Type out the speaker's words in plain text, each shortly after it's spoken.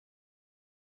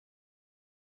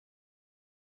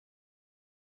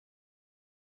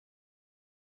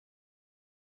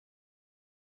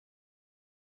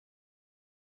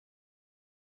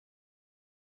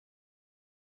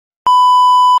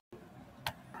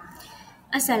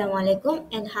Assalamualaikum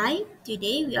and hi.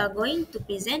 Today we are going to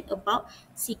present about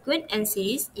sequence and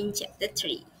series in chapter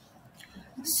 3.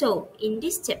 So, in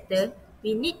this chapter,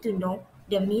 we need to know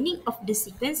the meaning of the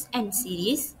sequence and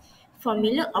series,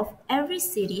 formula of every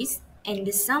series, and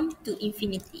the sum to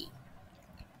infinity.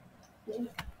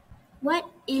 What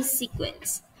is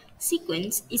sequence?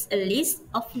 Sequence is a list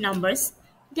of numbers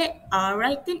that are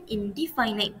written in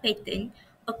definite pattern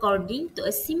according to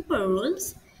a simple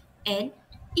rules, and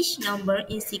each number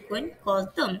in sequence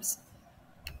called terms.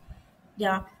 There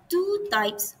are two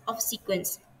types of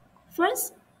sequence.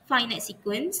 First, finite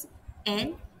sequence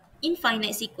and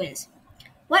infinite sequence.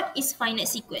 What is finite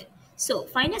sequence? So,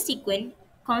 finite sequence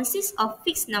consists of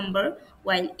fixed number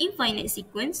while infinite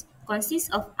sequence consists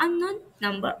of unknown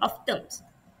number of terms.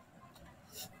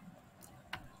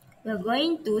 We are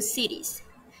going to series.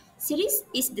 Series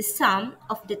is the sum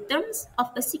of the terms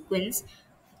of a sequence,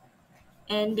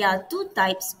 and there are two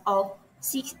types of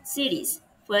series.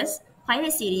 First,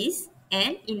 finite series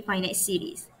and infinite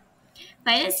series.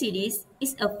 Finite series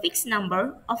is a fixed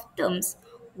number of terms,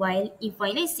 while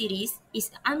infinite series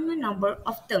is an unknown number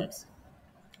of terms.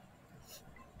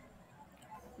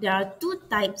 There are two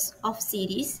types of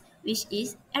series, which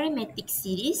is arithmetic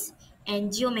series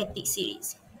and geometric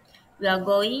series. We are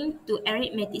going to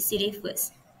arithmetic series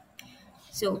first.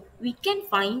 So, we can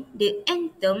find the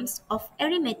n terms of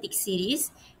arithmetic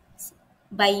series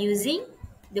by using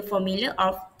the formula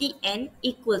of Tn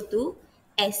equal to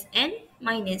Sn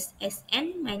minus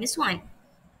 1.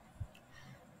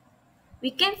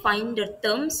 We can find the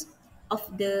terms of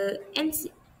the n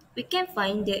we can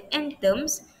find the n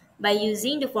terms by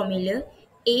using the formula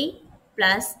a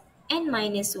plus n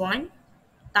minus 1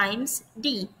 times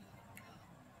d.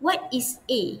 What is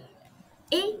a?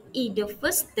 A is the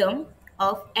first term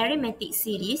of arithmetic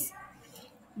series.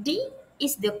 D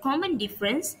is the common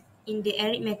difference in the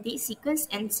arithmetic sequence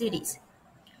and series.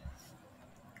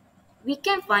 We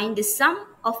can find the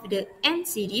sum of the n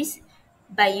series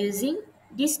by using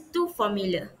these two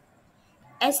formulas.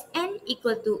 Sn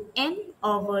equal to n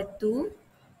over 2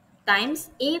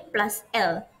 times a plus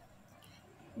l.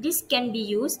 This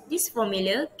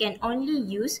formula can only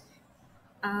use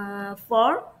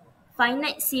for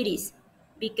finite series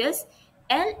because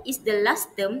L is the last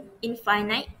term in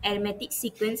finite arithmetic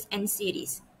sequence and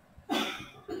series.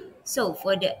 So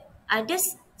for the other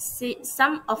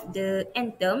sum of the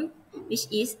n term,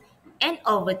 which is n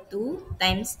over 2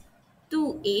 times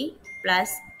 2a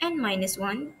plus n minus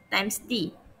 1 times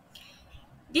d.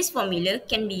 This formula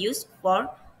can be used for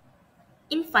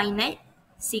infinite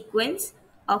sequence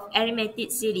of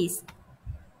arithmetic series.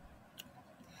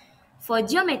 For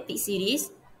geometric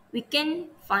series, we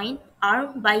can find R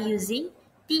by using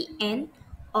Tn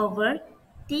over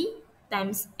T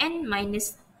times n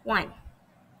minus 1.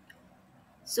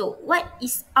 So what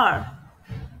is R?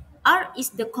 R is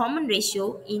the common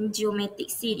ratio in geometric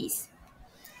series.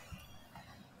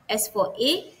 As for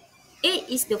A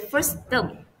is the first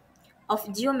term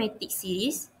of geometric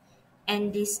series,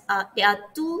 and there are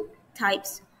two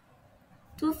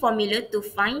formula to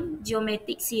find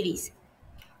geometric series.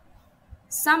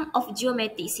 Sum of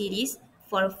geometric series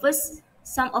for first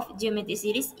sum of geometric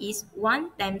series is 1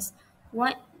 times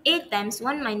 1 a times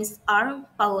 1 minus r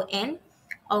power n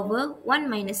over 1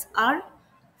 minus r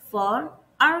for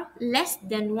r less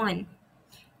than 1,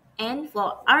 and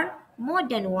for r more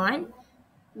than 1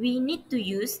 we need to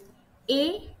use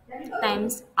a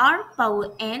times r power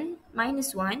n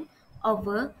minus 1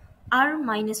 over r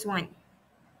minus 1.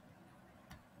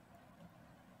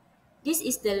 This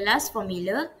is the last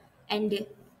formula, and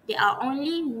there are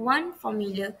only one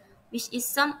formula, which is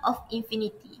sum of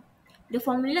infinity. The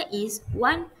formula is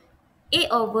 1 a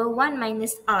over 1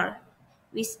 minus r,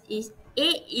 which is a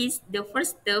is the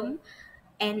first term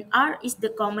and r is the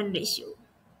common ratio.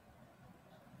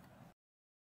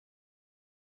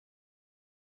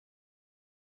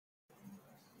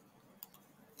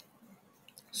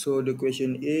 So the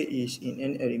question A is in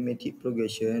an arithmetic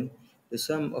progression, the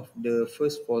sum of the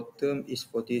first four term is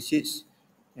 46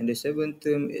 and the seventh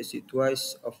term exceeds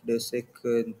twice of the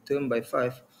second term by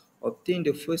 5. Obtain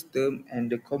the first term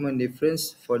and the common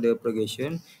difference for the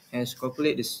progression and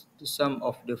calculate the sum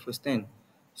of the first 10.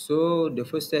 So the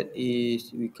first step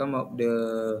is we come up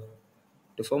the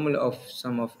formula of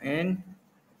sum of n.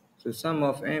 So sum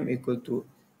of m equal to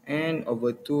n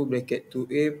over 2 bracket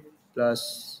 2a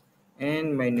plus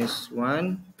n minus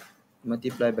 1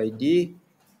 multiplied by d,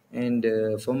 and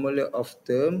the formula of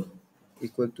term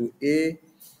equal to a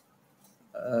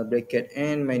bracket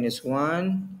n minus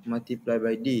 1 multiplied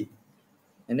by d.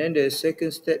 And then the second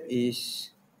step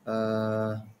is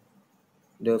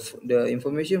the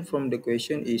information from the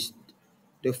question is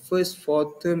the first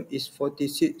 4 term is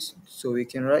 46. So we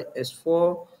can write as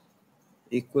 4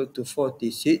 equal to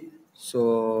 46.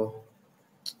 So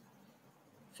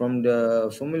from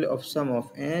the formula of sum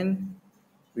of n,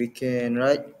 we can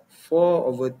write 4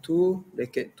 over 2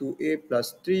 bracket 2a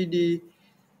plus 3d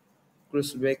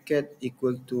close bracket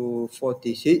equal to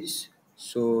 46.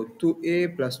 So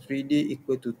 2a plus 3d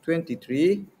equal to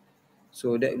 23.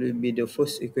 So that will be the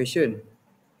first equation.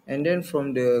 And then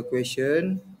from the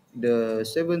equation, the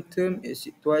seventh term is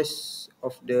twice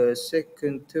of the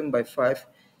second term by 5.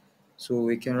 So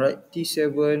we can write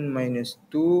T7 minus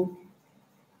 2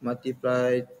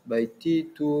 multiplied by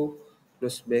T2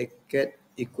 close bracket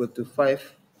equal to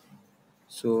 5.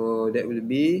 So that will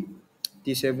be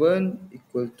T7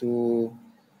 equal to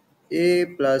A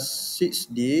plus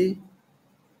 6D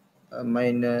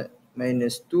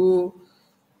minus 2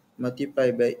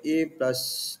 multiplied by A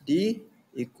plus D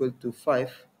equal to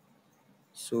 5.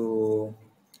 So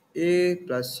A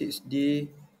plus 6D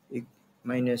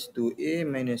minus 2A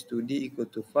minus 2D equal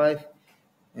to 5.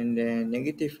 And then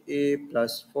negative A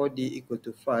plus 4D equal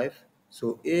to 5.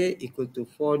 So A equal to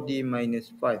 4D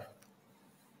minus 5.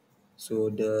 So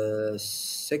the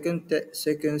second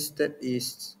step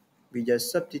is we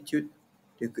just substitute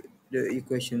the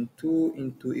equation 2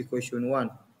 into equation 1.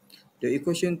 The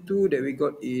equation 2 that we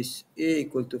got is A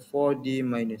equal to 4D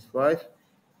minus 5.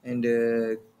 And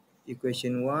the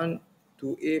equation 1,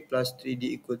 2A plus 3D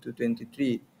equal to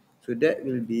 23. So that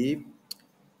will be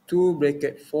 2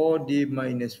 bracket 4D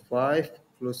minus 5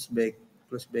 close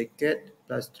bracket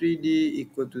plus 3D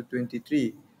equal to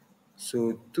 23.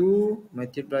 So 2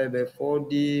 multiplied by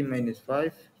 4D minus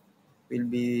 5 will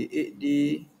be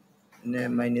 8D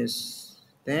minus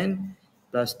 10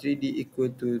 plus 3D equal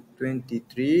to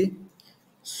 23.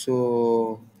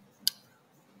 So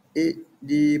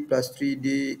 8D plus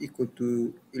 3D equal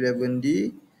to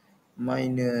 11D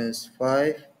minus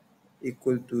 5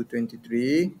 equal to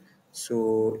 23.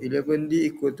 So 11D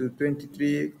equal to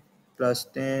 23 plus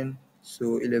 10.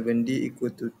 So 11D equal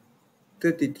to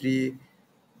 33.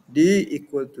 D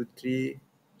equal to 3.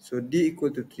 So D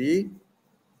equal to 3.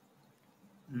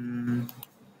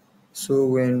 So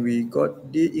when we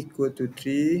got D equal to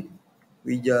 3,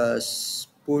 we just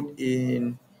put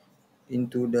into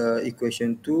the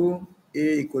equation 2,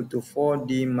 A equal to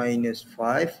 4D minus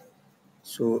 5.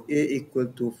 So A equal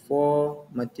to 4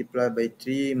 multiplied by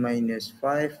 3 minus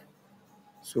 5.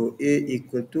 So A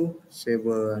equal to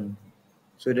 7.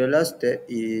 So the last step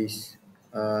is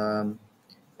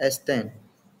S10.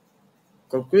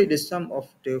 Calculate the sum of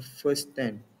the first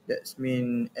 10. That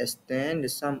means S10, the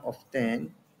sum of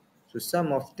 10. So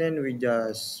sum of 10, we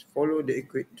just follow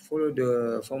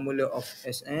the formula of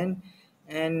Sn,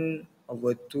 n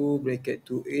over 2 bracket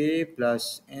 2a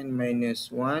plus n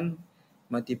minus 1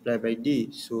 multiplied by d.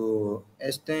 So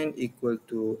S10 equal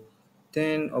to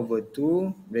 10 over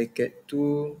 2 bracket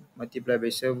 2 multiplied by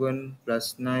 7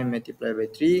 plus 9 multiplied by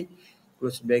 3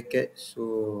 close bracket.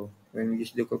 So when we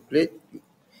use the calculate,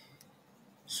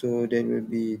 so that will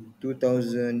be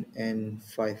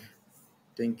 2005.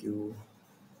 Thank you.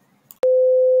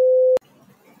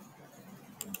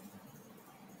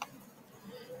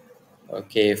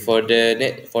 Okay, for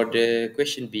the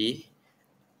question B,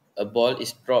 a ball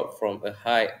is dropped from a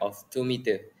height of 2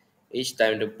 meters. Each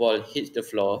time the ball hits the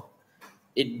floor,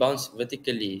 it bounces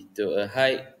vertically to a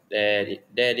height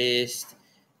that is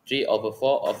 3 over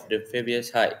 4 of the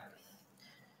previous height.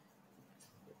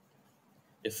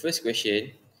 The first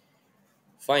question,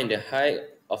 find the height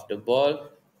of the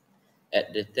ball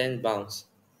at the 10th bounce.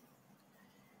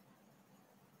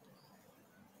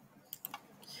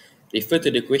 Refer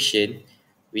to the question,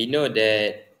 we know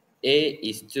that A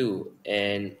is 2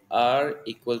 and R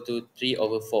equal to 3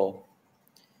 over 4.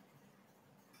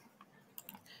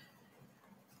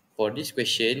 For this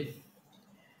question,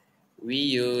 we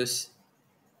use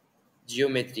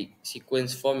geometric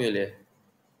sequence formula,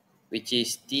 which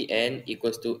is Tn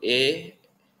equals to A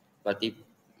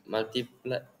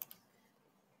multiply,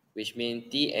 which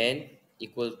means Tn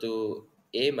equal to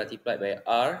A multiplied by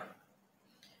R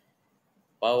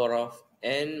power of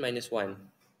n minus 1.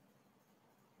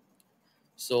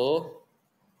 So,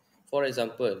 for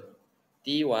example,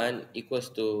 T1 equals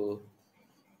to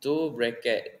 2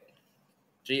 bracket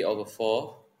 3 over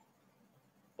 4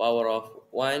 power of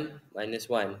 1 minus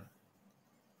 1.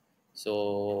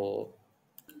 So,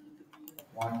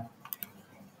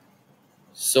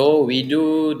 so we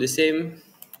do the same.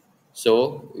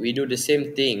 So we do the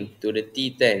same thing to the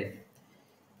T10.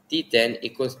 T10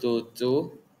 equals to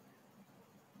 2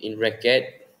 in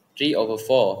bracket 3 over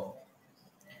 4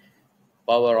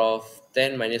 power of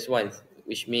 10 minus 1,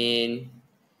 which means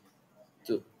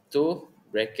 2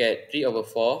 bracket 3 over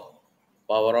 4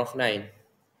 power of 9.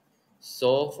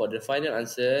 So for the final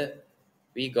answer,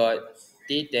 we got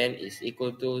T10 is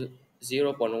equal to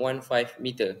 0.15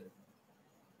 meter.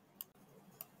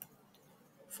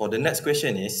 For the next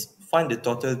question is, find the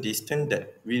total distance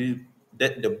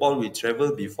that the ball will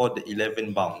travel before the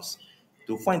 11 bounce.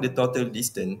 To find the total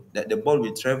distance that the ball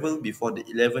will travel before the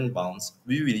 11 bounce,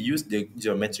 we will use the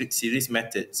geometric series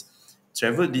methods.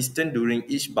 Travel distance during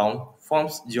each bound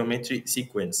forms geometric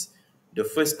sequence. The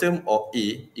first term of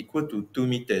A equal to 2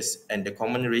 meters and the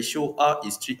common ratio R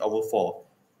is 3 over 4.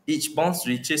 Each bounce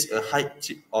reaches a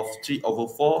height of 3 over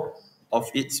 4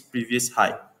 of its previous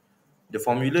height. The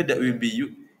formula that will be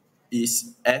used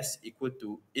is S equal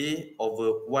to A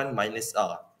over 1 minus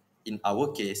R. In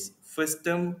our case, first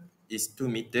term is 2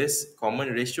 meters,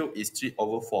 common ratio is 3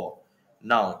 over 4.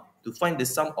 Now, to find the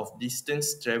sum of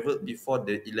distance travelled before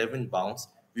the 11 bounds,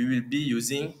 we will be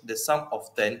using the sum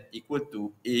of 10 equal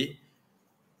to A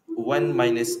 1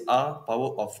 minus R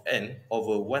power of n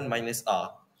over 1 minus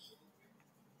R.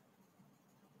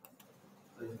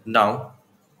 Now,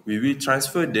 we will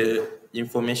transfer the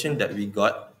information that we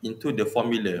got into the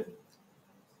formula.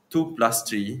 2 plus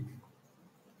 3,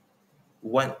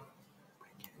 1,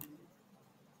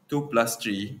 2 plus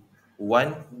 3,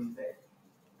 1,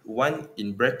 1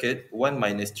 in bracket, 1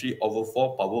 minus 3 over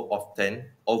 4 power of 10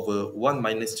 over 1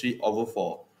 minus 3 over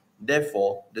 4.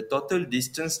 Therefore, the total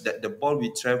distance that the ball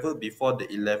will travel before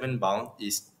the 11 bound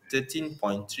is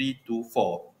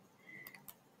 13.324.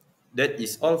 That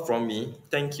is all from me.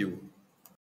 Thank you.